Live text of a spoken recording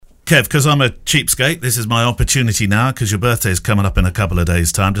Kev, because I'm a cheapskate, this is my opportunity now, because your birthday is coming up in a couple of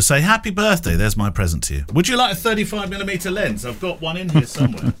days' time, to say happy birthday. There's my present to you. Would you like a 35mm lens? I've got one in here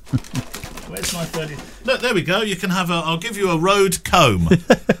somewhere. Where's my 30? Look, there we go. You can have I'll give you a road comb. Look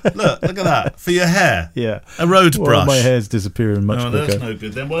at that. For your hair. Yeah. A road brush. My hair's disappearing much quicker. That's no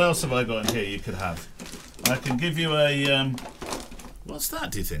good. Then what else have I got in here you could have? I can give you a... what's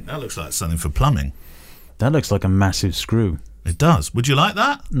that, do you think? That looks like something for plumbing. That looks like a massive screw. It does. Would you like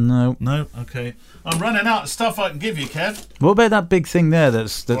that? No. No? Okay. I'm running out of stuff I can give you, Kev. What about that big thing there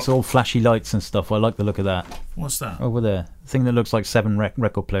that's all flashy lights and stuff? I like the look of that. What's that? Over there. The thing that looks like 7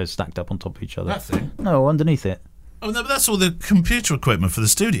 record players stacked up on top of each other. That thing? No, underneath it. Oh, no, but that's all the computer equipment for the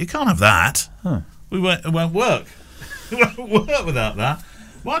studio. You can't have that. Huh. It won't work. It won't work without that.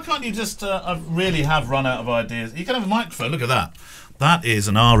 Why can't you just... I really have run out of ideas. You can have a microphone. Look at that. That is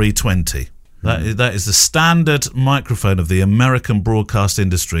an RE20. That is the standard microphone of the American broadcast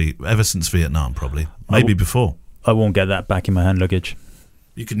industry ever since Vietnam, probably. Maybe before. I won't get that back in my hand luggage.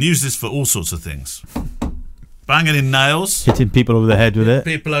 You can use this for all sorts of things. Banging in nails. Hitting people over the head with it.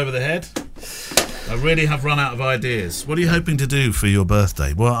 People over the head. I really have run out of ideas. What are you hoping to do for your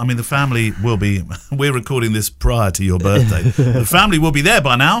birthday? Well, I mean, the family will be... We're recording this prior to your birthday. The family will be there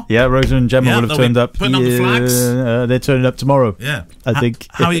by now. Yeah, Rosa and Gemma will have turned up. Putting up the flags. They're turning up tomorrow. Yeah, I think.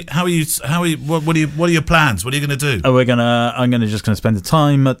 What are your plans? What are you going to do? Oh, I'm just gonna spend the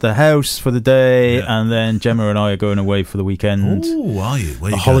time at the house for the day, and then Gemma and I are going away for the weekend. Oh, are you?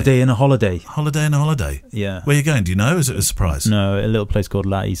 Where are you holiday and a holiday. Holiday and a holiday. Yeah. Where are you going? Do you know? Is it a surprise? No, a little place called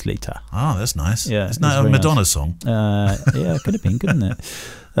La Isleta. Oh, that's nice. Yeah, isn't that a Madonna song? Yeah, it could have been, couldn't it?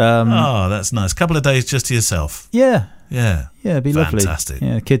 Oh, that's nice. Couple of days just to yourself. Yeah. Yeah. Yeah, it'd be lovely. Fantastic.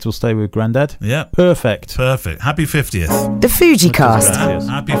 Yeah, kids will stay with Grandad. Yeah. Perfect. Happy 50th. The FujiCast.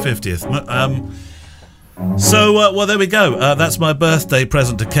 Happy 50th. Well, there we go. That's my birthday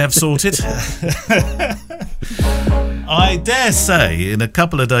present to Kev sorted. I dare say in a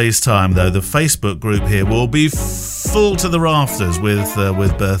couple of days' time, though, the Facebook group here will be full to the rafters with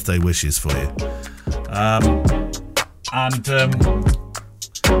birthday wishes for you.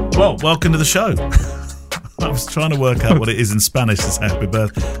 Well, welcome to the show. I was trying to work out what it is in Spanish to say happy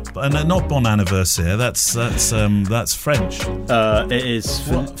birthday, but not bon anniversaire. That's French. It is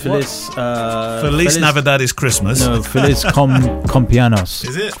Feliz Navidad is Christmas. No, Feliz Compianos.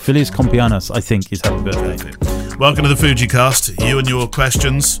 Is it? Feliz Compianos, I think, is happy birthday. Welcome to the FujiCast. You and your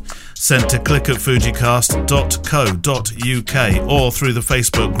questions sent to click@fujicast.co.uk or through the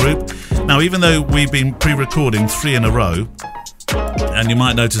Facebook group. Now, even though we've been pre-recording 3 in a row, and you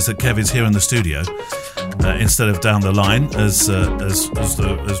might notice that Kev is here in the studio instead of down the line as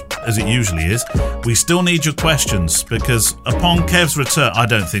it usually is, we still need your questions, because upon Kev's return, I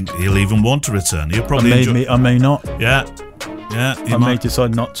don't think he'll even want to return. He'll probably I may not. Yeah. I may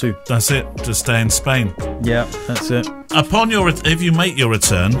decide not to. That's it. Just stay in Spain. Yeah, that's it. If you make your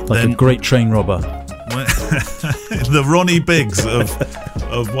return, like then a great train robber. The Ronnie Biggs of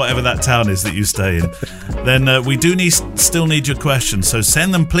whatever that town is that you stay in, then we do still need your questions. So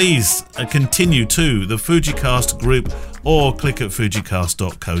send them, please. Continue to the FujiCast group or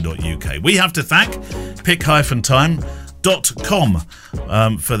click@fujicast.co.uk. We have to thank pick-time.com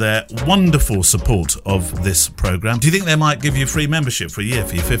for their wonderful support of this programme. Do you think they might give you free membership for a year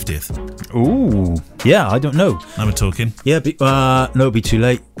for your 50th? Ooh, yeah, I don't know. Now we're talking. Yeah, no, it'll be too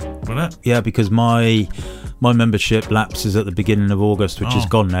late. Will it? Yeah, because my membership lapses at the beginning of August, which is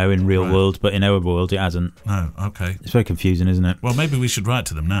gone now in real world, but in our world it hasn't. No, okay. It's very confusing, isn't it? Well, maybe we should write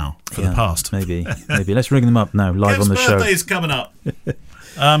to them now for the past. Maybe. Let's ring them up now, live on the show. Kev's birthday's coming up.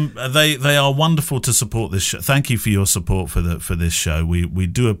 They are wonderful to support this show. Thank you for your support for this show. We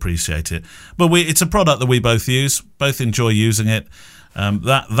do appreciate it. But it's a product that we both use, both enjoy using it.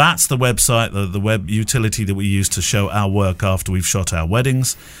 That's the website, the web utility that we use to show our work after we've shot our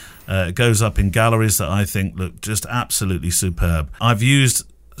weddings. It goes up in galleries that I think look just absolutely superb. I've used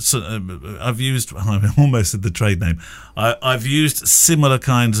I almost said the trade name. I've used similar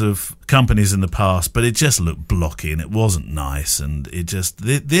kinds of companies in the past, but it just looked blocky and it wasn't nice. And this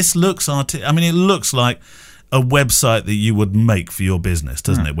looks it looks like a website that you would make for your business,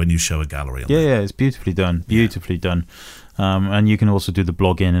 doesn't it? When you show a gallery. Yeah, it's beautifully done. Beautifully done. And you can also do the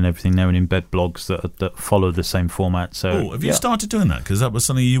blogging and everything now and embed blogs that follow the same format. So, have you started doing that? Because that was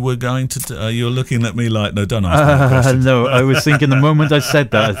something you were going to do. You were looking at me like, no, don't ask me that question. No, I was thinking the moment I said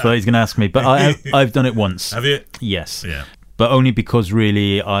that, I thought he's going to ask me. But I've done it once. Have you? Yes. Yeah. But only because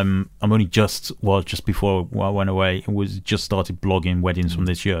really I'm only just before I went away, it was just started blogging weddings from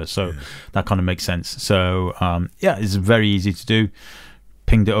this year. So that kind of makes sense. So, it's very easy to do.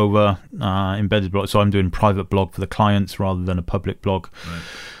 Pinged it over, embedded blog. So I'm doing private blog for the clients rather than a public blog. Right.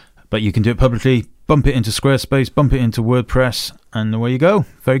 But you can do it publicly, bump it into Squarespace, bump it into WordPress, and away you go.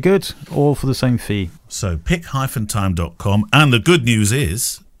 Very good. All for the same fee. So pick-time.com. And the good news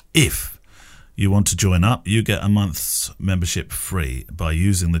is, if you want to join up, you get a month's membership free by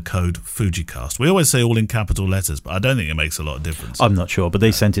using the code FUJICAST. We always say all in capital letters, but I don't think it makes a lot of difference. I'm not sure, but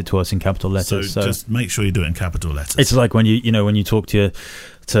they sent it to us in capital letters. So just make sure you do it in capital letters. It's like when you talk to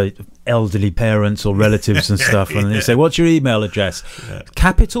elderly parents or relatives and stuff, and they say, "What's your email address?"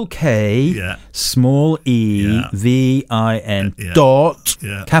 Capital K, small e, VIN, dot,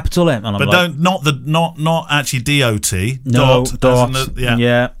 capital M. And I'm but not actually DOT. No, dot.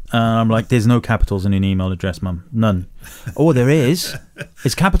 Yeah. I'm like, there's no capitals in an email address, Mum. None. Oh, there is.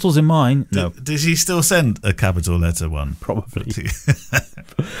 It's capitals in mine. No. Did she still send a capital letter one? Probably. It's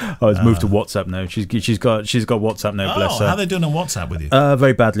moved to WhatsApp now. She's got WhatsApp now. Bless her. How are they doing on WhatsApp with you?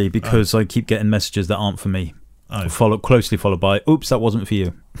 Very badly, because I keep getting messages that aren't for me. Closely followed by, oops, that wasn't for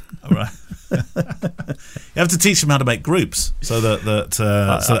you. All right. You have to teach them how to make groups so that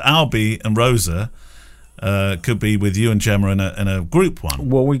Albie and Rosa could be with you and Gemma in a group one.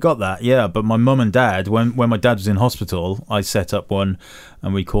 Well, we got that, yeah. But my mum and dad, when my dad was in hospital, I set up one,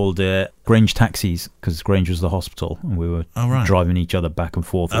 and we called it Grange Taxis, because Grange was the hospital, and we were driving each other back and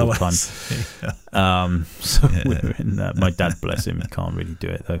forth all the time. We were in that. My dad, bless him, can't really do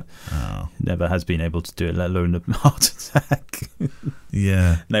it though. Never has been able to do it, let alone a heart attack.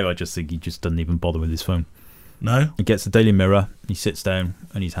 No, I just think he just doesn't even bother with his phone. No? He gets the Daily Mirror, he sits down,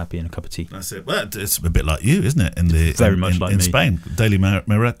 and he's happy in a cup of tea. That's it. Well, it's a bit like you, isn't it? Very much like me. In Spain, Daily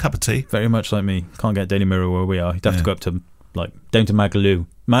Mirror, cup of tea. Very much like me. Can't get Daily Mirror where we are. You'd have to go up to, down to Malaga,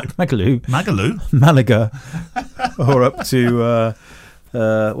 or up to,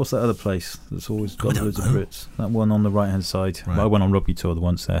 what's that other place that's always got loads of Brits? That one on the right-hand side. Right. I went on rugby tour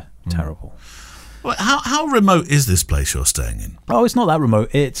once there. Terrible. Well, how remote is this place you're staying in? Oh, it's not that remote.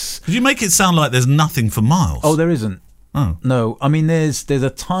 Could you make it sound like there's nothing for miles? Oh, there isn't. Oh. No, I mean, there's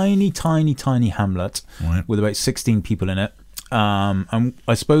a tiny hamlet with about 16 people in it. And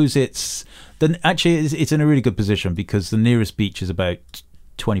I suppose it's in a really good position because the nearest beach is about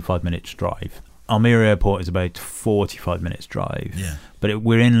 25 minutes drive. Almeria Airport is about 45 minutes drive. Yeah. But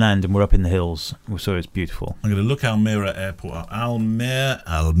we're inland and we're up in the hills, so it's beautiful. I'm going to look Almeria Airport up.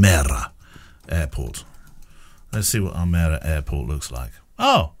 Almera Airport. Let's see what Almeria Airport looks like.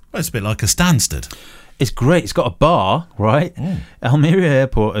 Oh, well, it's a bit like a Stansted. It's great. It's got a bar, right? Almeria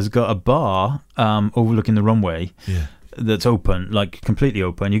Airport has got a bar overlooking the runway that's open, like completely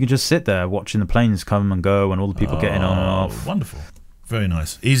open. You can just sit there watching the planes come and go and all the people getting on and off. Wonderful. Very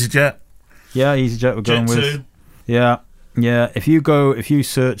nice. EasyJet? Yeah, EasyJet we're going with. Yeah. If you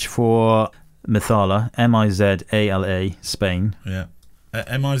search for Mizala, Mizala, Spain. Yeah.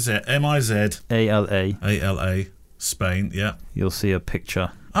 M-I-Z-A-L-A Spain, yeah. You'll see a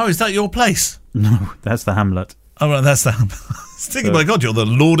picture. Oh, is that your place? No, that's the hamlet. Oh, right, that's the hamlet. I was thinking, my God, you're the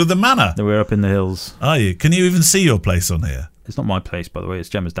Lord of the Manor. We're up in the hills. Are you? Can you even see your place on here? It's not my place, by the way. It's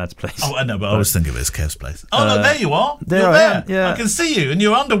Gemma's dad's place. Oh, I know, but I was thinking of it as Kev's place. Oh, no, there you are. There you're there. Yeah. I can see you in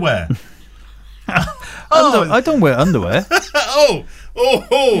your underwear. I don't wear underwear. Oh.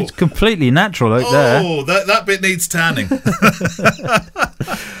 It's completely natural out there. Oh, that bit needs tanning.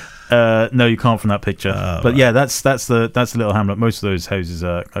 No, you can't from that picture. But yeah, that's the little hamlet. Most of those houses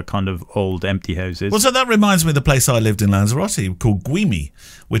are kind of old, empty houses. Well, so that reminds me of the place I lived in Lanzarote called Guimi,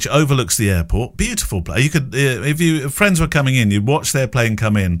 which overlooks the airport. Beautiful place. You could, if friends were coming in, you'd watch their plane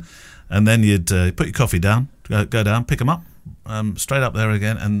come in, and then you'd put your coffee down, go down, pick them up. Straight up there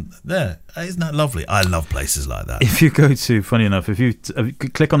again, and there. Isn't that lovely? I love places like that. If you go to, funny enough, if you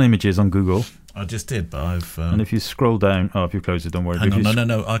click on images on Google, I just did, but I've and if you scroll down, if you close it, don't worry. Hang on,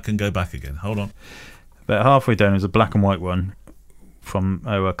 no, I can go back again. Hold on. About halfway down is a black and white one from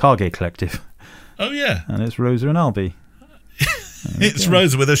our Cargay Collective. Oh yeah, and it's Rosa and Albie. It's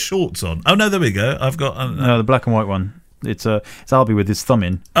Rosa with her shorts on. Oh no, there we go. I've got no, the black and white one. It's Albie with his thumb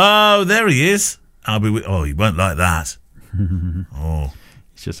in. Oh, there he is. Albie with. Oh, he won't like that. Oh,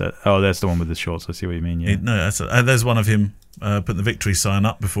 it's just there's the one with the shorts. I see what you mean. Yeah, there's one of him putting the victory sign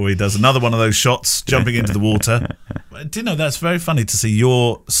up before he does another one of those shots, jumping into the water. Do you know that's very funny to see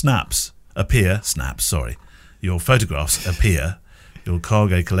your your photographs appear, your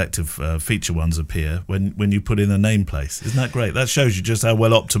Cargay Collective feature ones appear when you put in a name place. Isn't that great? That shows you just how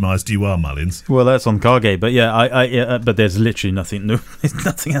well optimised you are, Mullins. Well, that's on Cargay, but yeah, but there's literally nothing new. There's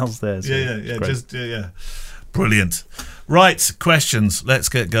nothing else there. So yeah. Brilliant. Right, questions. Let's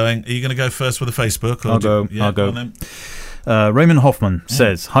get going. Are you going to go first with the Facebook? I'll go. Raymond Hoffman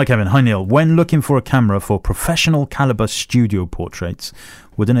says, "Hi Kevin, hi Neil. When looking for a camera for professional caliber studio portraits,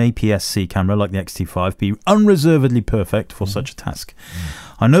 would an APS-C camera like the X-T5 be unreservedly perfect for such a task?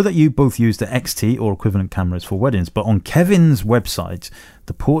 I know that you both use the X-T or equivalent cameras for weddings, but on Kevin's website,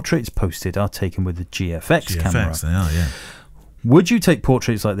 the portraits posted are taken with the GFX camera. They are, yeah. Would you take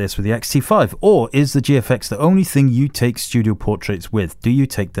portraits like this with the X-T5, or is the GFX the only thing you take studio portraits with? Do you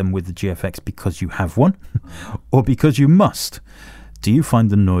take them with the GFX because you have one, or because you must? Do you find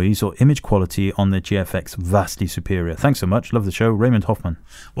the noise or image quality on the GFX vastly superior? Thanks so much. Love the show. Raymond Hoffman."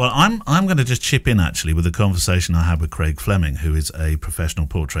 Well, I'm going to just chip in, actually, with a conversation I had with Craig Fleming, who is a professional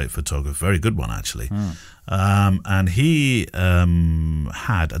portrait photographer. Very good one, actually. And he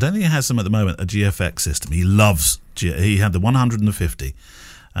had, I don't think he has them at the moment, a GFX system. He loves, he had the 150,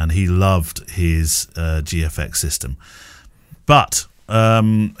 and he loved his GFX system. But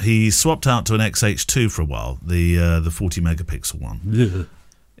he swapped out to an XH2 for a while, the 40 megapixel one.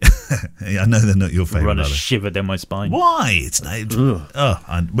 I know they're not your favourite. Run a shiver down my spine. Why? It's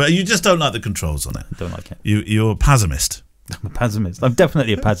well, you just don't like the controls on it. Don't like it. You're a pessimist. I'm a pessimist. I'm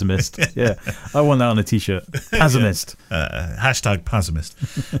definitely a pessimist. Yeah, I want that on a t-shirt. Pessimist. Hashtag pessimist.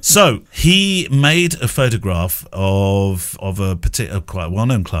 So he made a photograph of a particular, quite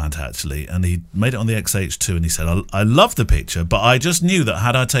well-known client, actually, and he made it on the XH2, and he said, I love the picture, but I just knew that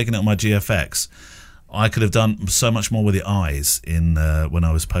had I taken it on my GFX, I could have done so much more with the eyes in when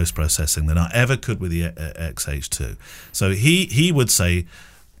I was post-processing than I ever could with the XH2. So he would say,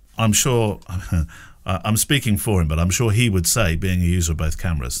 I'm sure... I'm speaking for him, but I'm sure he would say, being a user of both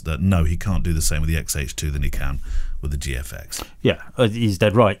cameras, that no, he can't do the same with the XH2 than he can with the GFX. Yeah, he's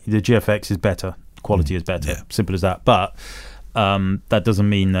dead right. The GFX is better. Quality is better. Yeah. Simple as that. But that doesn't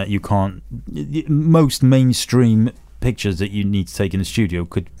mean that you can't... Most mainstream pictures that you need to take in the studio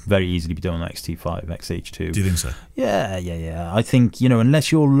could very easily be done on X-T5, XH2. Do you think so? Yeah. I think,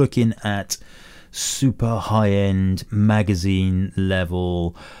 unless you're looking at super high-end magazine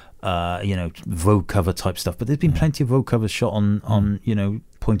level... Vogue cover type stuff, but there's been plenty of Vogue covers shot on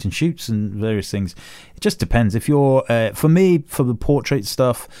point and shoots and various things. It just depends. If you're for me, for the portrait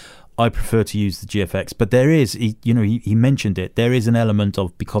stuff, I prefer to use the GFX, but there is he mentioned it, there is an element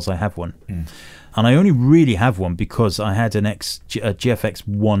of because I have one. And I only really have one because I had a GFX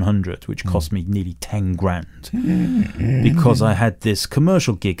 100, which cost me nearly 10 grand, because I had this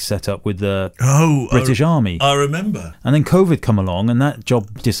commercial gig set up with the British Army. I remember. And then COVID come along, and that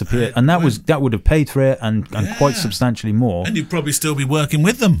job disappeared, and that would have paid for it and quite substantially more. And you'd probably still be working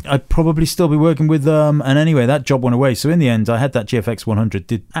with them. I'd probably still be working with them. And anyway, that job went away. So in the end, I had that GFX 100,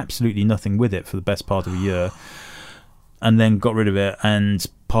 did absolutely nothing with it for the best part of a year, and then got rid of it. And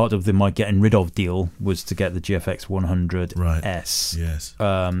part of my getting rid of deal was to get the GFX 100S. Right. Yes.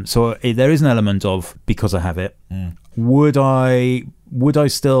 So there is an element of because I have it. Would I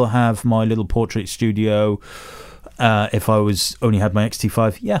still have my little portrait studio if I only had my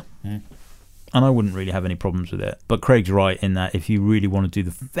X-T5? Yeah. And I wouldn't really have any problems with it. But Craig's right in that if you really want to do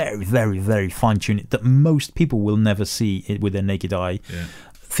the very, very, very fine tuning that most people will never see it with their naked eye. Yeah.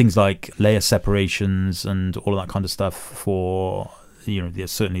 Things like layer separations and all of that kind of stuff for,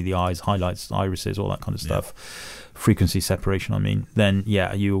 certainly the eyes, highlights, irises, all that kind of stuff, frequency separation, then,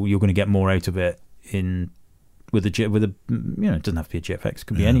 you're going to get more out of it with a, it doesn't have to be a GFX, it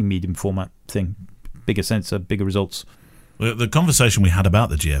could be any medium format thing, bigger sensor, bigger results. Well, the conversation we had about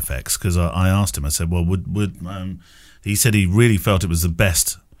the GFX, because I asked him, I said, well, he said he really felt it was the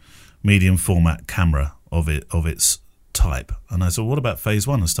best medium format camera of its type, and I said, what about phase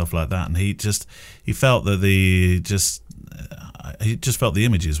one and stuff like that? And he felt that he just felt the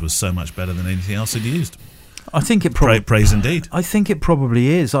images was so much better than anything else he'd used. I think it probably praise indeed. I think it probably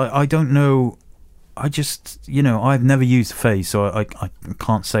is. I don't know. I just I've never used phase, so I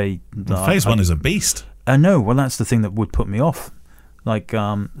can't say that. Phase one is a beast. I know. Well, that's the thing that would put me off. Like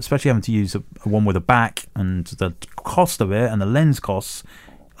especially having to use a one with a back, and the cost of it and the lens costs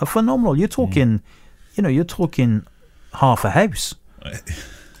are phenomenal. You're talking, you're talking half a house.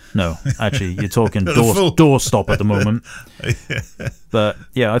 No, actually, you're talking doorstop at the moment. But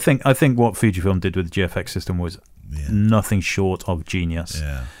I think what Fujifilm did with the GFX system was nothing short of genius.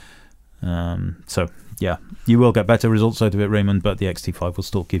 So you will get better results out of it, Raymond, but the X-T5 will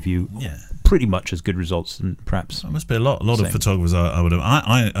still give you pretty much as good results, and perhaps there must be a lot of photographers I would have.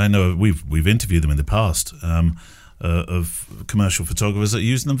 I know we've interviewed them in the past. Of commercial photographers that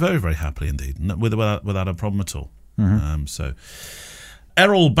use them very, very happily indeed, without a problem at all.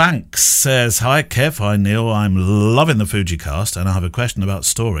 Errol Banks says, hi Kev, hi Neil, I'm loving the FujiCast and I have a question about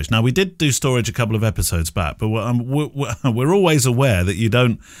storage. Now we did do storage a couple of episodes back, but we're always aware that you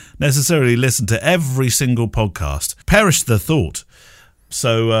don't necessarily listen to every single podcast. Perish the thought.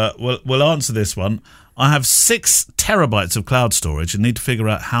 So we'll answer this one. I have 6 terabytes of cloud storage and need to figure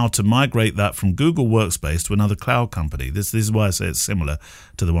out how to migrate that from Google Workspace to another cloud company. This is why I say it's similar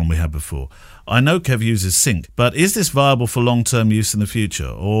to the one we had before. I know Kev uses Sync, but is this viable for long-term use in the future?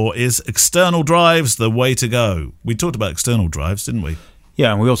 Or is external drives the way to go? We talked about external drives, didn't we?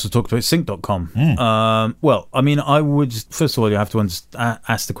 Yeah, and we also talked about sync.com. Well, I mean, I would, first of all, you have to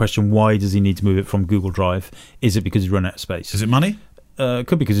ask the question, why does he need to move it from Google Drive? Is it because he's run out of space? Is it money? It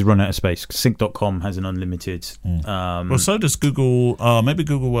could be because he's run out of space. Sync.com has an unlimited. Well, so does Google. Maybe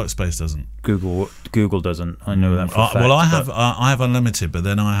Google Workspace doesn't. Google doesn't. I know that for a fact. Well, I have unlimited, but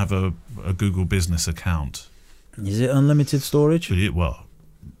then I have a Google business account. Is it unlimited storage? Well,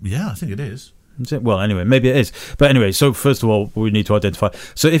 yeah, I think it is. Is it? Well, anyway, maybe it is. But anyway, so first of all, we need to identify.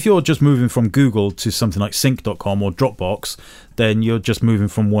 So if you're just moving from Google to something like Sync.com or Dropbox, then you're just moving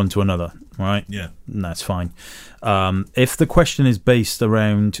from one to another, right? Yeah. And that's fine. If the question is based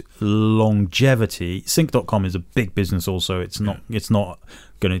around longevity, Sync.com is a big business also. It's not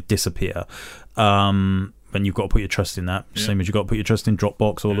going to disappear. And you've got to put your trust in that, same as you've got to put your trust in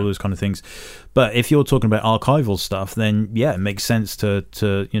Dropbox, all of those kind of things. But if you're talking about archival stuff, then yeah, it makes sense to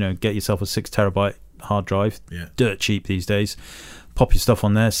get yourself a 6 terabyte hard drive, dirt cheap these days. Pop your stuff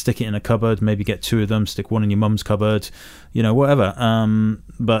on there, stick it in a cupboard, maybe get 2 of them, stick one in your mum's cupboard, whatever.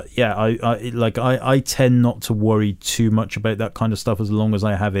 But yeah, I tend not to worry too much about that kind of stuff as long as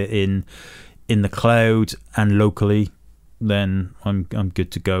I have it in the cloud and locally. Then I'm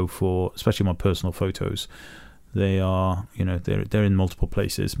good to go for, especially my personal photos. They are, they're in multiple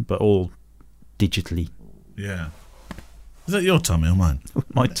places, but all digitally. Yeah. Is that your tummy or mine?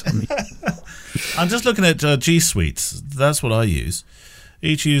 My tummy. I'm just looking at G Suites. That's what I use.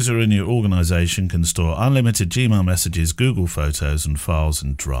 Each user in your organisation can store unlimited Gmail messages, Google Photos, and files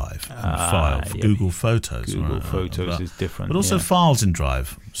in Drive. Google Photos. Google Photos is different. But also files in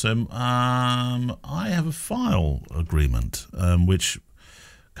Drive. So I have a file agreement which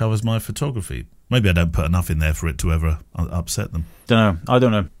covers my photography. Maybe I don't put enough in there for it to ever upset them. I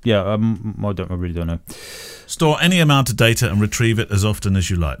don't know. Yeah, I really don't know. Store any amount of data and retrieve it as often as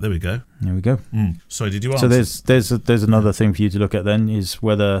you like. There we go. Sorry, did you answer? So there's another thing for you to look at then, is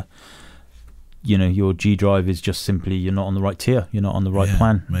whether your G drive is just simply you're not on the right tier, you're not on the right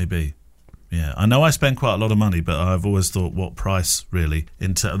plan. Maybe. Yeah, I know I spend quite a lot of money, but I've always thought, what price really?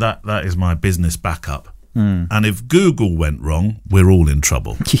 That is my business backup. And if Google went wrong, we're all in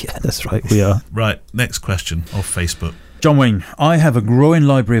trouble. Yeah, that's right, we are. Right, next question off Facebook. John Wayne, I have a growing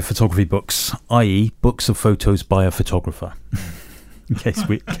library of photography books, i.e. books of photos by a photographer. in case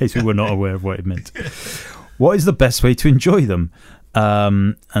we were not aware of what it meant. What is the best way to enjoy them?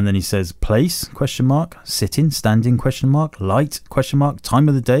 And then he says, place, ? Sitting, standing, ? Light, ? Time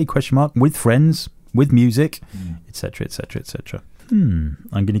of the day, ? With friends, with music, etc., etc., etc. I'm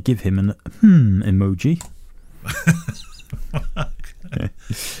going to give him an emoji.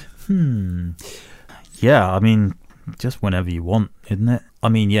 Yeah, I mean, just whenever you want, isn't it? I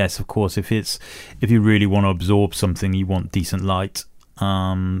mean, yes, of course, if you really want to absorb something, you want decent light.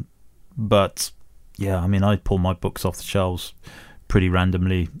 But yeah, I mean, I pull my books off the shelves pretty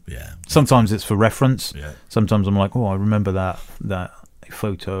randomly. Yeah. Sometimes it's for reference. Yeah. Sometimes I'm like, I remember that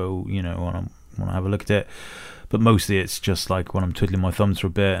photo, when I have a look at it. But mostly it's just like when I'm twiddling my thumbs for a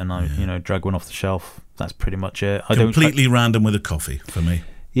bit and I, drag one off the shelf. That's pretty much it. Completely random with a coffee for me.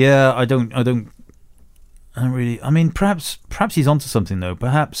 Yeah, I don't really. I mean, perhaps he's onto something though.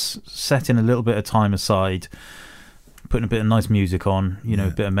 Perhaps setting a little bit of time aside, putting a bit of nice music on, a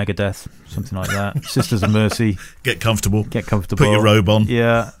bit of Megadeth, something like that. Sisters of Mercy. Get comfortable. Put Put your robe on.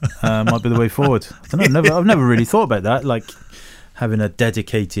 Yeah, might be the way forward. I don't know. I've never really thought about that. Like having a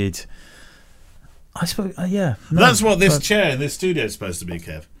dedicated. I suppose, No, that's what this chair in this studio is supposed to be,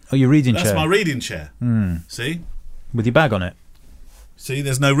 Kev. Oh, your reading chair. That's my reading chair. See? With your bag on it. See,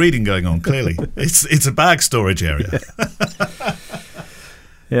 there's no reading going on, clearly. It's a bag storage area.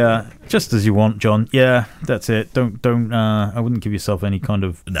 Yeah, just as you want, John. Yeah, that's it. Don't. I wouldn't give yourself any kind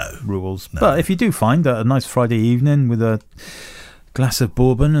of rules. No. But if you do find a nice Friday evening with a glass of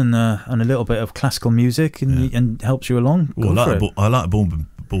bourbon and a little bit of classical music and helps you along, I like a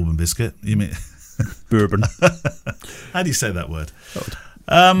bourbon biscuit. You mean bourbon? How do you say that word?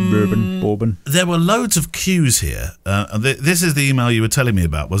 Bourbon. There were loads of queues here. This is the email you were telling me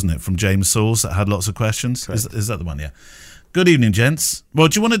about, wasn't it, from James Sauls that had lots of questions? Is that the one? Yeah. Good evening, gents. Well,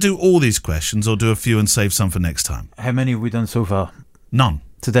 do you want to do all these questions or do a few and save some for next time? How many have we done so far? None.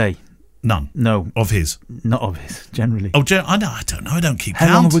 Today? None. No. Of his? Not of his, generally. Oh, I don't know. I don't keep How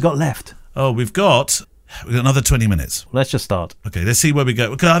count. long have we got left? Oh, we've got another 20 minutes. Let's just start. Okay, let's see where we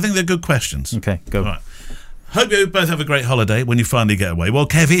go. Okay, I think they're good questions. Okay, go. All right. Hope you both have a great holiday when you finally get away. Well,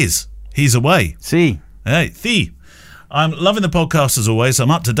 Kev is. He's away. See. Hey, I'm loving the podcast as always.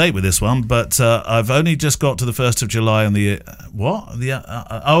 I'm up to date with this one, but I've only just got to the 1st of July on the... what?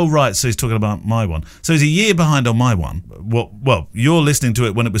 Oh, right, so he's talking about my one. So he's a year behind on my one. Well, you're listening to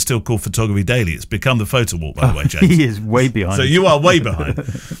it when it was still called Photography Daily. It's become the Photo Walk, by the way, James. He is way behind. So you are way behind.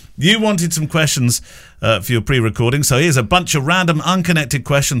 You wanted some questions for your pre-recording, so here's a bunch of random, unconnected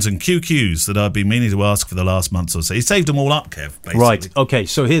questions and QQs that I've been meaning to ask for the last month or so. He saved them all up, Kev, basically. Right, okay,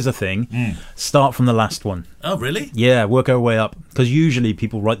 so here's the thing. Start from the last one. Oh, really? Yeah, work our way up. Because usually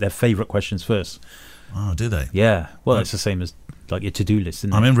people write their favourite questions first. Oh, do they? Yeah, well, it's the same as like your to-do list,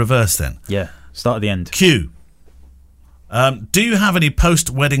 isn't it? I'm in reverse then. Yeah, start at the end. Q. Do you have any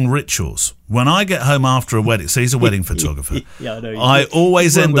post-wedding rituals? When I get home after a wedding, so he's a wedding photographer. Yeah, I know. I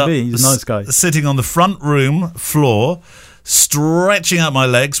always end up He's a nice guy. sitting on the front room floor, stretching out my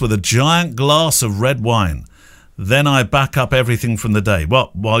legs with a giant glass of red wine. Then I back up everything from the day.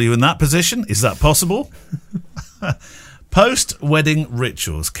 Well, while you're in that position, is that possible? Post-wedding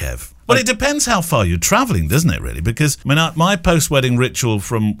rituals, Kev. Well, it depends how far you're travelling, doesn't it, really? Because, I mean, my post-wedding ritual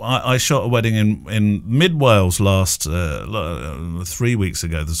I shot a wedding in mid-Wales last 3 weeks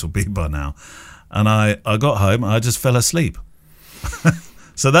ago, this will be by now, and I got home and I just fell asleep.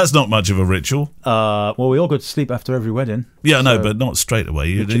 So that's not much of a ritual. Well, we all go to sleep after every wedding. Yeah, no, but not straight away.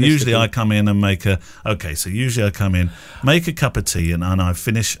 Usually I come in and make a cup of tea and I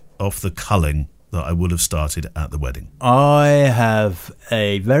finish off the culling that I would have started at the wedding. I have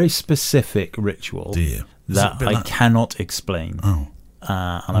a very specific ritual that I cannot explain. Oh.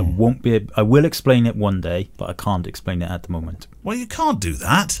 And I won't be. I will explain it one day, but I can't explain it at the moment. Well, you can't do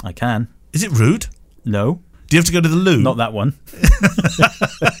that. I can. Is it rude? No. Do you have to go to the loo? Not that one. Do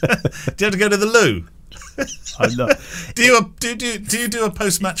you have to go to the loo? I'm not. Do you do a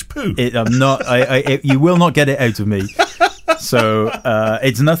post-match poo? I'm not. You will not get it out of me. So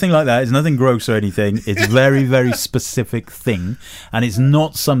it's nothing like that. It's nothing gross or anything. It's a very, very specific thing, and it's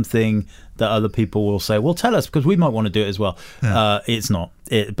not something that other people will say, well, tell us, because we might want to do it as well. Yeah. It's not.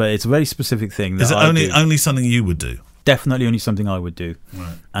 But it's a very specific thing. Is it only something you would do? Definitely only something I would do.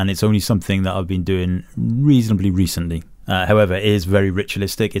 Right. And it's only something that I've been doing reasonably recently. However, it is very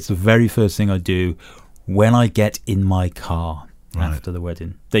ritualistic. It's the very first thing I do when I get in my car after the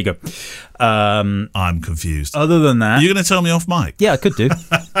wedding. There you go. I'm confused. Other than that... Are you going to tell me off mic? Yeah, I could do.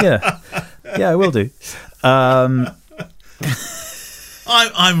 Yeah, I will do.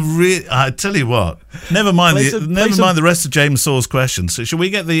 I'm really. I tell you what. Never mind the rest of James Saw's questions. So, shall we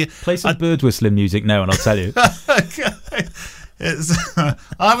get the play some bird whistling music now, and I'll tell you. Okay.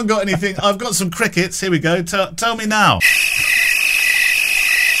 I haven't got anything. I've got some crickets. Here we go. Tell me now.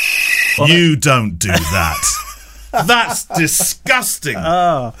 You don't do that. That's disgusting.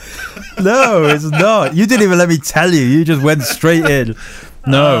 No, it's not. You didn't even let me tell you. You just went straight in.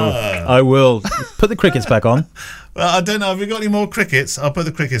 No, I will. Put the crickets back on. Well, I don't know. Have we got any more crickets? I'll put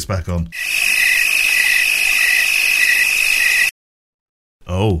the crickets back on.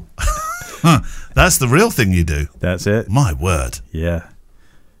 Oh. That's the real thing you do. That's it. My word. Yeah.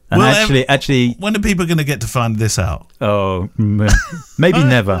 And well, actually... When are people going to get to find this out? Oh, maybe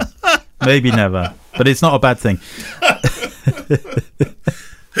never. Maybe never. But it's not a bad thing.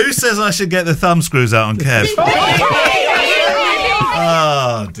 Who says I should get the thumb screws out on Kev?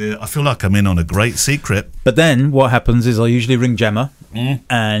 Oh, dear. I feel like I'm in on a great secret. But then what happens is I usually ring Gemma,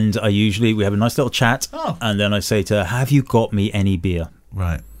 and we have a nice little chat, and then I say to her, have you got me any beer?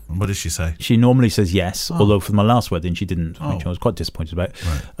 Right. And what does she say? She normally says yes, although for my last wedding she didn't, which I was quite disappointed about.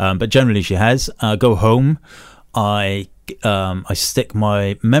 Right. But generally she has. Go home, I stick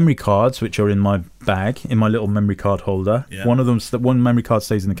my memory cards, which are in my bag, in my little memory card holder. Yeah. One memory card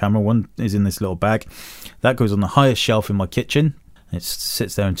stays in the camera, one is in this little bag. That goes on the highest shelf in my kitchen. It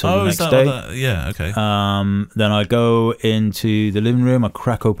sits there until the next day. Yeah, okay. Then I go into the living room, I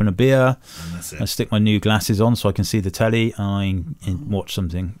crack open a beer, and that's it. I stick my new glasses on so I can see the telly, and I watch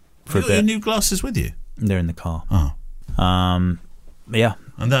something for a bit. You got your new glasses with you? They're in the car. Oh. Yeah.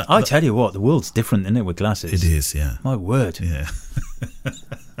 And I tell you what, the world's different, isn't it, with glasses? It is, yeah. My word. Yeah.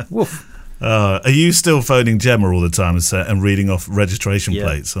 Woof. Are you still phoning Gemma all the time and reading off registration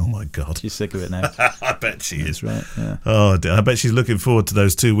plates? Oh my God. She's sick of it now. I bet she is. That's right, yeah. Oh dear. I bet she's looking forward to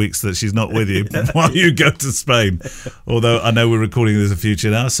those 2 weeks that she's not with you while you go to Spain. Although I know we're recording this in the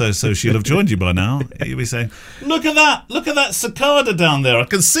future now, so she'll have joined you by now. You'll be saying, look at that cicada down there. I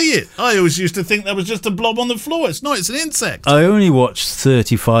can see it. I always used to think that was just a blob on the floor. It's not, it's an insect. I only watched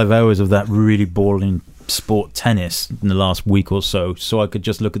 35 hours of that really boring sport tennis in the last week or so I could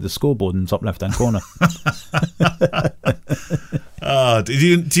just look at the scoreboard in the top left-hand corner.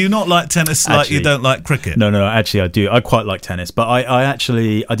 Do you not like tennis like you don't like cricket? No, actually I do. I quite like tennis, but I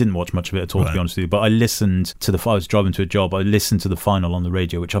didn't watch much of it at all, to be honest with you, but I listened to I was driving to a job, I listened to the final on the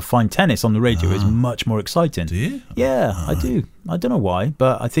radio, which I find tennis on the radio is much more exciting. Do you? Yeah, I do. I don't know why,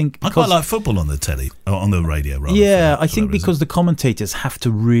 but I think I quite like football on the telly, or on the radio rather. Yeah, I think because the commentators have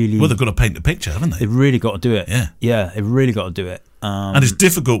to really... Well, they've got to paint the picture, haven't they? They've really got to do it. Yeah, they've really got to do it. And it's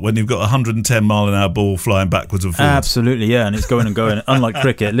difficult when you've got a 110 mile an hour ball flying backwards and forwards. Absolutely, yeah, and it's going and going. Unlike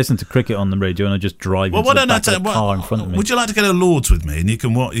cricket, listen to cricket on the radio and I just drive into the back of the car in front of me. Would you like to go to Lord's with me? And you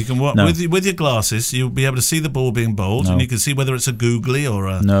can walk No. with your glasses. You'll be able to see the ball being bowled, and you can see whether it's a googly or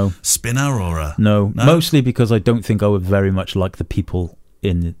a spinner or a... No, mostly because I don't think I would very much like the people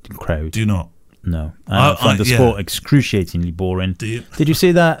in the crowd. Do you not? No, I find the sport excruciating boring. Do you? Did you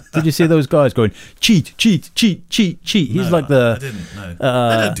see that? Did you see those guys going cheat? He's like the. I didn't know.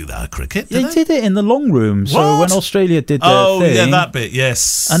 They don't do that at cricket. They did it in the long room. So What? when Australia did their thing, yeah, that bit,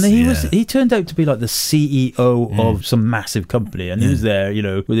 yes. and he turned out to be like the CEO of some massive company, and he was there,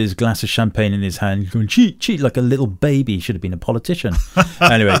 with his glass of champagne in his hand, going cheat like a little baby. He should have been a politician.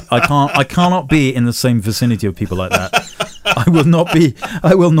 Anyway, I cannot be in the same vicinity of people like that. I will not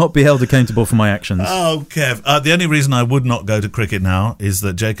be held accountable for my actions. Oh, Kev. The only reason I would not go to cricket now is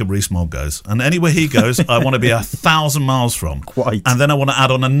that Jacob Rees-Mogg goes. And anywhere he goes, I want to be 1,000 miles from. Quite. And then I want to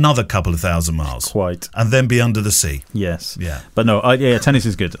add on another couple of thousand miles. Quite. And then be under the sea. Yes. Yeah. But no, tennis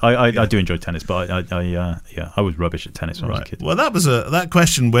is good. I do enjoy tennis, but I was rubbish at tennis when I was a kid. Well, that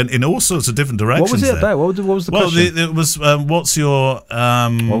question went in all sorts of different directions. What was it about? What was the question? Well, it was, what's your...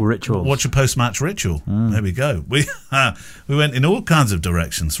 what rituals? What's your post-match ritual? There we go. We went in all kinds of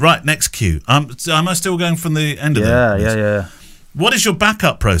directions. Right, next cue. Am I still going from the end of this? Yeah. What is your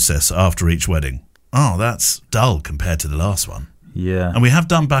backup process after each wedding? Oh, that's dull compared to the last one. Yeah. And we have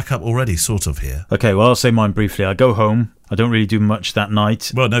done backup already, sort of, here. Okay, well, I'll say mine briefly. I go home. I don't really do much that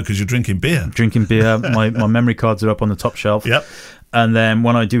night. Well, no, because you're drinking beer. My memory cards are up on the top shelf. Yep. And then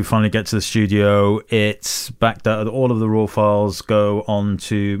when I do finally get to the studio, it's backed out. All of the raw files go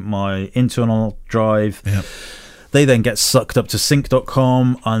onto my internal drive. Yep. They then get sucked up to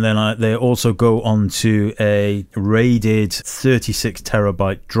sync.com, and then they also go onto a RAIDed 36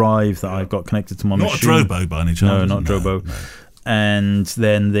 terabyte drive that I've got connected to my machine. Not a Drobo by any chance? No, not Drobo. No. And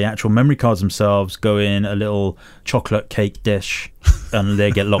then the actual memory cards themselves go in a little chocolate cake dish, and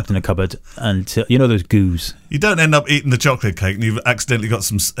they get locked in a cupboard until those goos. You don't end up eating the chocolate cake and you've accidentally got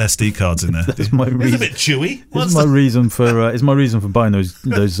some SD cards in there. It's my reason. It's a bit chewy. It's my reason for buying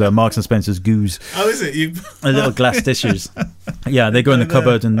those Marks and Spencer's goos. Oh, is it? The little glass dishes. Yeah, they go in the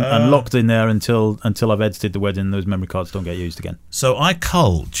cupboard and locked in there until I've edited the wedding. Those memory cards don't get used again. So I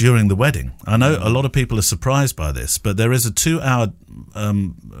cull during the wedding. I know a lot of people are surprised by this, but there is a 2-hour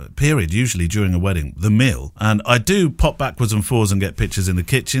period usually during a wedding, the meal, and I do pop backwards and forwards and get pictures in the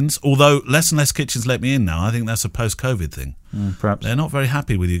kitchens, although less and less kitchens let me in now. I think that's a post-COVID thing. Perhaps they're not very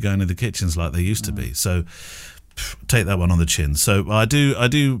happy with you going to the kitchens like they used to be, so take that one on the chin. So I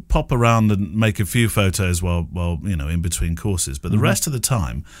do pop around and make a few photos while in between courses, but the rest of the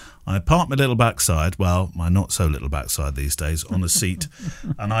time I park my little backside, my not so little backside these days, on a seat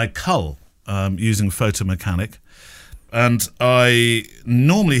and I cull using Photo Mechanic. And I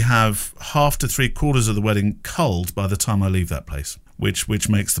normally have half to 3/4 of the wedding culled by the time I leave that place, which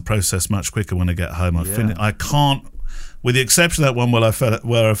makes the process much quicker when I get home. I can't, with the exception of that one where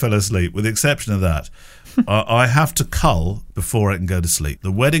I fell asleep, with the exception of that, I have to cull before I can go to sleep.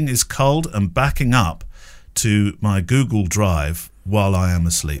 The wedding is culled and backing up to my Google Drive while I am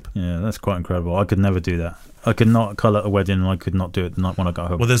asleep. Yeah, that's quite incredible. I could never do that. I could not cull at a wedding, and I could not do it the night when I got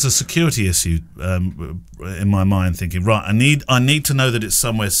home. Well, there's a security issue in my mind, thinking, right, I need to know that it's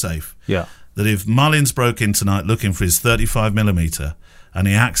somewhere safe. Yeah. That if Mullins broke in tonight looking for his 35mm and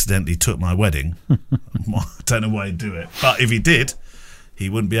he accidentally took my wedding, I don't know why he'd do it, but if he did, he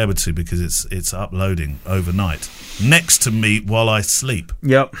wouldn't be able to because it's uploading overnight next to me while I sleep.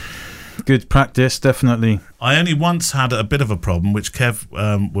 Yep. Good practice, definitely. I only once had a bit of a problem, which Kev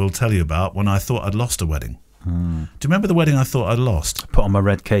will tell you about, when I thought I'd lost a wedding. Do you remember the wedding I thought I'd lost? Put on my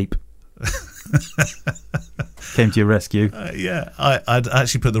red cape. Came to your rescue. I'd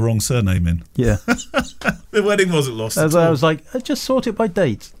actually put the wrong surname in. Yeah. The wedding wasn't lost. I was like, I just sort it by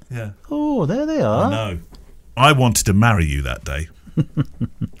date. Yeah. Oh, there they are. No. I wanted to marry you that day.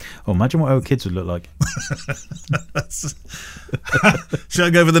 Oh, imagine what our kids would look like. Shall I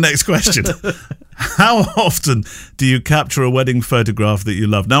go for the next question? How often do you capture a wedding photograph that you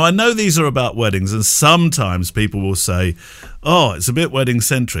love? Now, I know these are about weddings, and sometimes people will say, oh, it's a bit wedding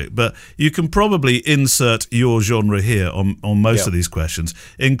centric, but you can probably insert your genre here on most of these questions,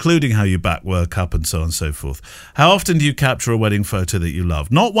 including how you back work up and so on and so forth. How often do you capture a wedding photo that you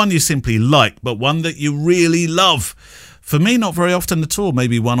love? Not one you simply like, but one that you really love. For me, not very often at all,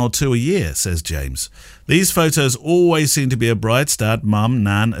 maybe 1 or 2 a year, says James. These photos always seem to be a bride's dad, mum,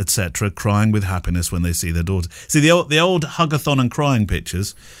 nan, etc., crying with happiness when they see their daughter. See, the old hug-a-thon and crying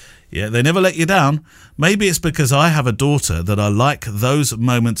pictures, yeah, they never let you down. Maybe it's because I have a daughter that I like those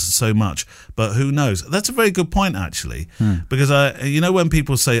moments so much, but who knows? That's a very good point, actually, because when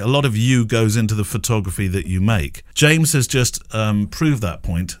people say a lot of you goes into the photography that you make, James has just proved that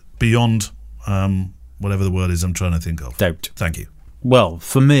point beyond... whatever the word is I'm trying to think of. Doubt. Thank you. Well,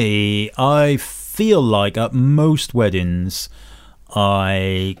 for me, I feel like at most weddings,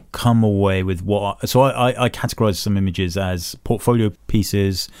 I come away with So I categorize some images as portfolio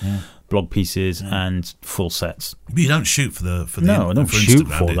pieces, blog pieces, and full sets. But you don't shoot for the No, I don't shoot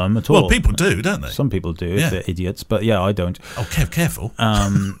Instagram, for them at all. Well, people do, don't they? Some people do, if they're idiots. But yeah, I don't. Oh, careful.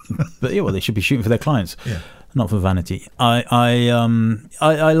 But yeah, well, they should be shooting for their clients. Yeah. Not for vanity.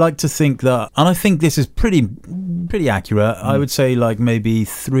 I like to think that, and I think this is pretty accurate. I would say like maybe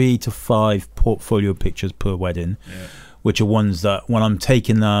 3 to 5 portfolio pictures per wedding, which are ones that when I'm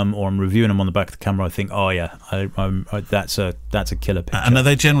taking them or I'm reviewing them on the back of the camera, I think, oh yeah, that's a killer picture. And are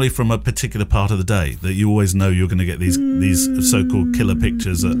they generally from a particular part of the day that you always know you're going to get these so-called killer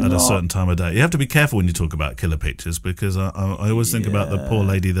pictures at a certain time of day? You have to be careful when you talk about killer pictures, because I always think about the poor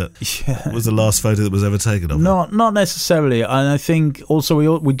lady that was the last photo that was ever taken of her. Not necessarily. And I think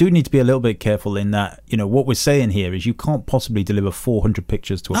also we do need to be a little bit careful in that, what we're saying here is you can't possibly deliver 400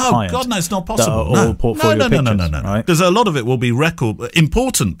 pictures to a client. Oh, God, no, it's not possible. All portfolio pictures. No. Right? Because a lot of it will be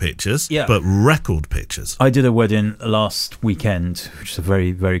important pictures, but record pictures. I did a wedding last weekend, which is a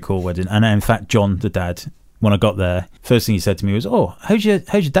very, very cool wedding. And in fact, John, the dad, when I got there, first thing he said to me was, oh, how's your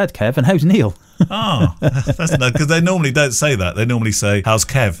dad, Kev, and how's Neil? Oh, that's no, because they normally don't say that. They normally say, how's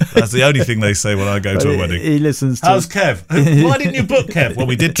Kev? That's the only thing they say when I go to a wedding. He listens to... How's Kev? Why didn't you book Kev? Well,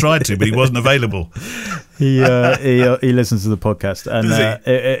 we did try to, but he wasn't available. He listens to the podcast, and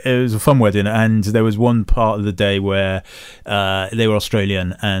it was a fun wedding. And there was one part of the day where they were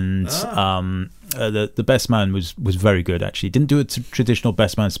Australian, and the best man was very good. Actually, didn't do a traditional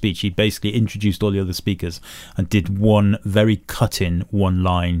best man speech. He basically introduced all the other speakers and did one very cut-in one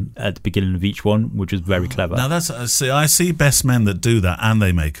line at the beginning of each one, which was very clever. Now I see best men that do that and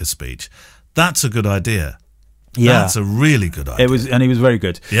they make a speech. That's a good idea. Yeah, that's a really good idea. And he was very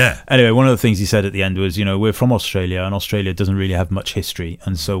good. Yeah. Anyway, one of the things he said at the end was, we're from Australia, and Australia doesn't really have much history,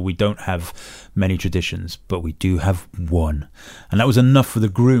 and so we don't have many traditions, but we do have one. And that was enough for the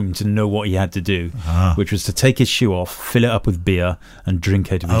groom to know what he had to do, which was to take his shoe off, fill it up with beer, and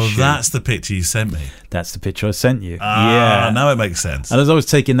drink out of his shoe. Oh, that's the picture you sent me. That's the picture I sent you. Yeah. Now it makes sense. And as I was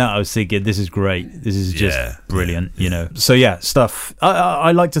taking that, I was thinking, this is great. This is just brilliant, So yeah, stuff.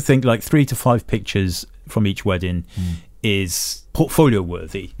 I like to think like 3 to 5 pictures from each wedding is portfolio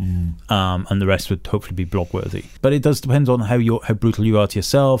worthy, and the rest would hopefully be blog worthy. But it does depend on how brutal you are to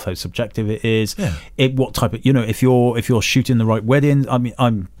yourself, how subjective it is, what type of if you're shooting the right wedding. I mean,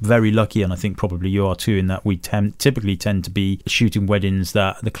 I'm very lucky, and I think probably you are too, in that we typically tend to be shooting weddings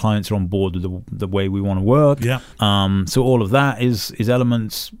that the clients are on board with the way we want to work. So all of that is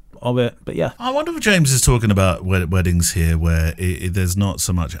elements of it. But yeah, I wonder if James is talking about weddings here where there's not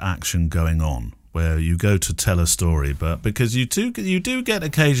so much action going on, where you go to tell a story, but because you do get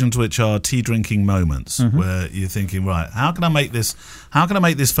occasions which are tea drinking moments where you're thinking, right, how can I make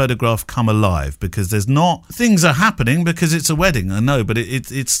this photograph come alive? Because things are happening because it's a wedding, I know, but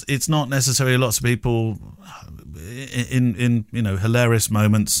it's not necessarily lots of people in hilarious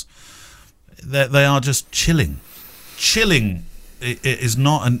moments. They are just chilling. It is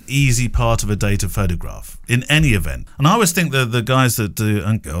not an easy part of a day to photograph in any event. And I always think that the guys that do,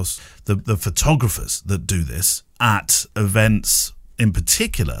 and girls, the photographers that do this at events in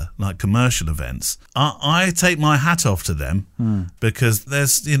particular, like commercial events, I take my hat off to them because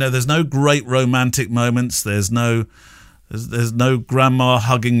there's no great romantic moments. There's no grandma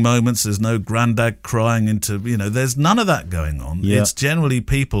hugging moments. There's no granddad crying into, there's none of that going on. Yeah. It's generally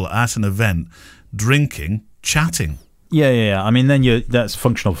people at an event drinking, chatting. Yeah. I mean, then that's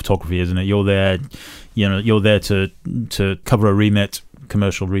functional photography, isn't it? You're there, you're there to cover a remit,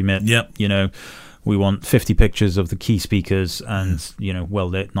 commercial remit. Yep. We want 50 pictures of the key speakers and, well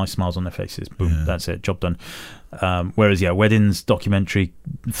lit, nice smiles on their faces. Boom, that's it, job done. Whereas, weddings, documentary,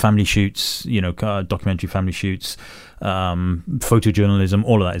 family shoots, documentary family shoots, photojournalism,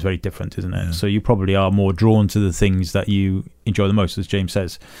 all of that is very different, isn't it? Yeah. So you probably are more drawn to the things that you enjoy the most, as James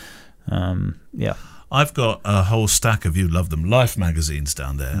says. I've got a whole stack of, you love them, Life magazines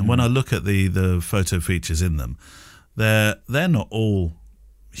down there. And when I look at the photo features in them, they're not all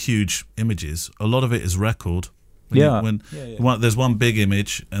huge images. A lot of it is record. There's one big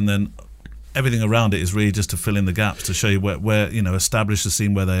image, and then everything around it is really just to fill in the gaps, to show you where establish the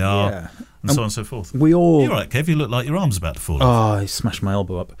scene where they are, and so on and so forth. You're all right, Kev. You look like your arm's about to fall off. I smashed my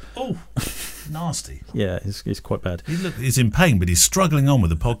elbow up. Oh, nasty. Yeah, it's quite bad. He's in pain, but he's struggling on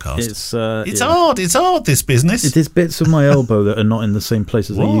with the podcast. It's hard. It's hard, this business. There's bits of my elbow that are not in the same place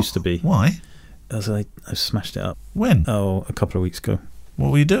as they used to be. Why? As I smashed it up. When? Oh, a couple of weeks ago.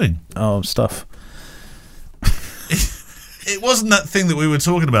 What were you doing? Oh, stuff. It wasn't that thing that we were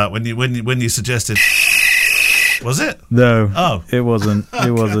talking about when you suggested. Was it? No. Oh, it wasn't. Okay.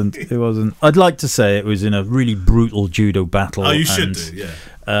 It wasn't. I'd like to say it was in a really brutal judo battle. Oh, you should do, yeah.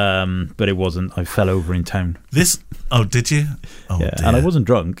 But it wasn't. I fell over in town. Oh, did you? Oh, yeah, dear. and I wasn't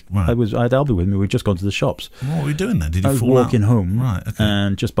drunk. Right. I had Albie with me. We'd just gone to the shops. What were you doing then? Did you I was fall walking out? home, right? Okay.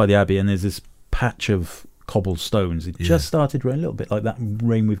 And just by the Abbey, and there's this patch of cobblestones. It just started raining a little bit, like that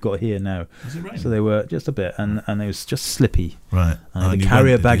rain we've got here now. Was it raining? So they were just a bit, and it was just slippy. Right. And I had a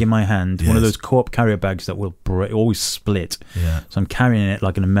carrier bag in my hand, one of those co-op carrier bags that will always split. Yeah. So I'm carrying it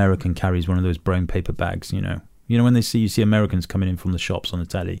like an American carries one of those brown paper bags, when you see Americans coming in from the shops on the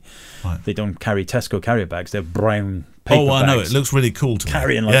telly, right. They don't carry Tesco carrier bags, they're brown paper bags. I know, it looks really cool to me.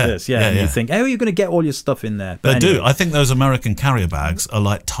 Carrying like this, and you think, how are you going to get all your stuff in there? But anyway, do. I think those American carrier bags are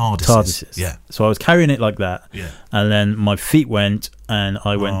like TARDISes. Yeah. So I was carrying it like that, yeah. And then my feet went, and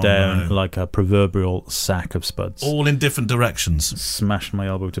I went down like a proverbial sack of spuds. All in different directions. Smashed my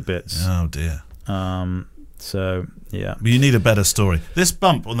elbow to bits. Oh, dear. So, yeah. But you need a better story. This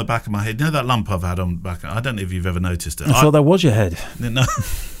bump on the back of my head, that lump I've had on the back? I don't know if you've ever noticed it. I thought that was your head. No,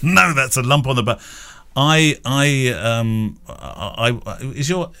 that's a lump on the back. Is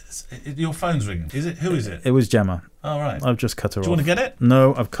your phone's ringing? Is it? Who is it? It was Gemma. Oh, right. I've just cut her off. Do you want to get it?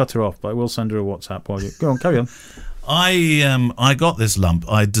 No, I've cut her off, but I will send her a WhatsApp while you... Go on, carry on. I got this lump.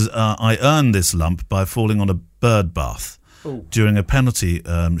 I earned this lump by falling on a bird bath. Ooh. During a penalty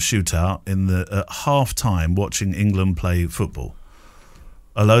shootout at half-time watching England play football.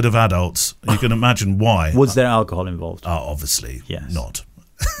 A load of adults. You can imagine why. Was there alcohol involved? Obviously not.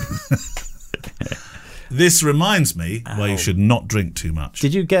 Yes. This reminds me why you should not drink too much.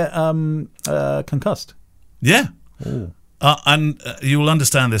 Did you get concussed? Yeah. And you will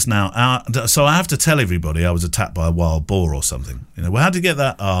understand this now. So I have to tell everybody I was attacked by a wild boar or something. How did you get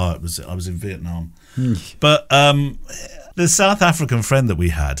that? I was in Vietnam. But the South African friend that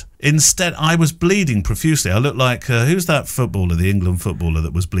we had, instead, I was bleeding profusely. I looked like, who's that footballer, the England footballer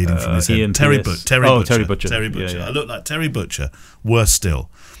that was bleeding from his head? Terry Butcher. Yeah. I looked like Terry Butcher. Worse still.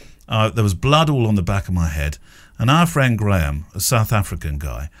 There was blood all on the back of my head. And our friend Graham, a South African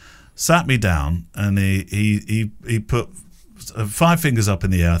guy, sat me down and he put 5 fingers up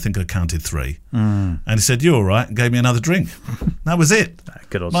in the air. I think I counted 3. And he said, "You all right?" and gave me another drink. That was it.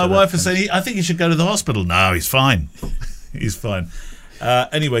 My wife was saying, "I think you should go to the hospital." No, he's fine. He's fine.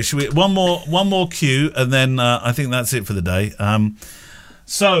 Anyway, should we one more cue, and then I think that's it for the day.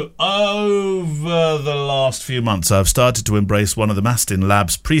 So over the last few months, I've started to embrace one of the Mastin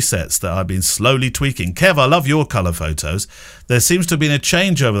Labs presets that I've been slowly tweaking. Kev, I love your colour photos. There seems to have been a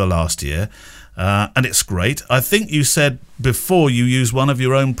change over the last year, and it's great. I think you said before you use one of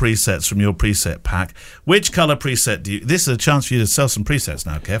your own presets from your preset pack. Which colour preset do you... This is a chance for you to sell some presets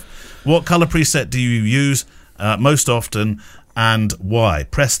now, Kev. What colour preset do you use most often, and why?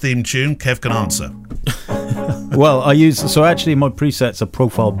 Press theme tune. Kev can answer. Well, actually my presets are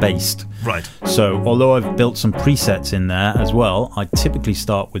profile based. Right. So although I've built some presets in there as well, I typically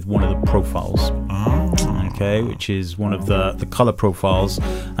start with one of the profiles. Okay, which is one of the color profiles,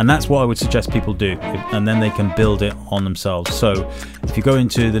 and that's what I would suggest people do, and then they can build it on themselves. So if you go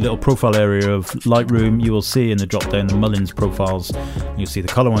into the little profile area of Lightroom, you will see in the drop down the Mullins profiles. You'll see the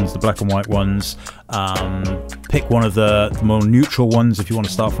color ones, the black and white ones. Pick one of the more neutral ones if you want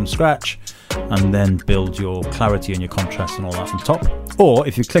to start from scratch, and then build your clarity and your contrast and all that on top. Or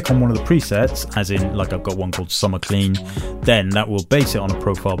if you click on one of the presets, as in like I've got one called Summer Clean, then that will base it on a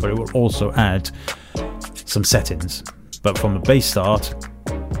profile, but it will also add some settings. But from the base start,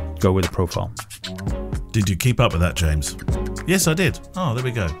 go with a profile. Did you keep up with that, James? Yes, I did. Oh, there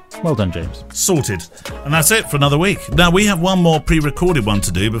we go. Well done, James. Sorted. And that's it for another week. Now, we have one more pre-recorded one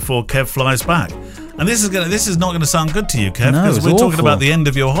to do before Kev flies back. And this is not going to sound good to you, Kev, No, because it's we're awful. talking about the end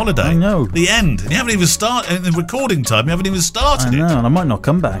of your holiday. I know. The end. And you haven't even started, in the recording time, you haven't even started I know, it. and I might not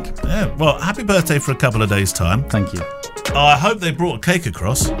come back. Yeah, well, happy birthday for a couple of days' time. Thank you. I hope they brought a cake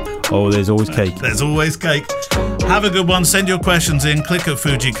across. Oh, there's always cake. There's always cake. Have a good one. Send your questions in. Click at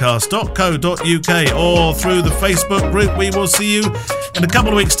fujicast.co.uk or through the Facebook group. We will see you in a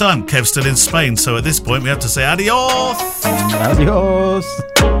couple of weeks' time. Kev's still in Spain, so at this point we have to say adios. Adios.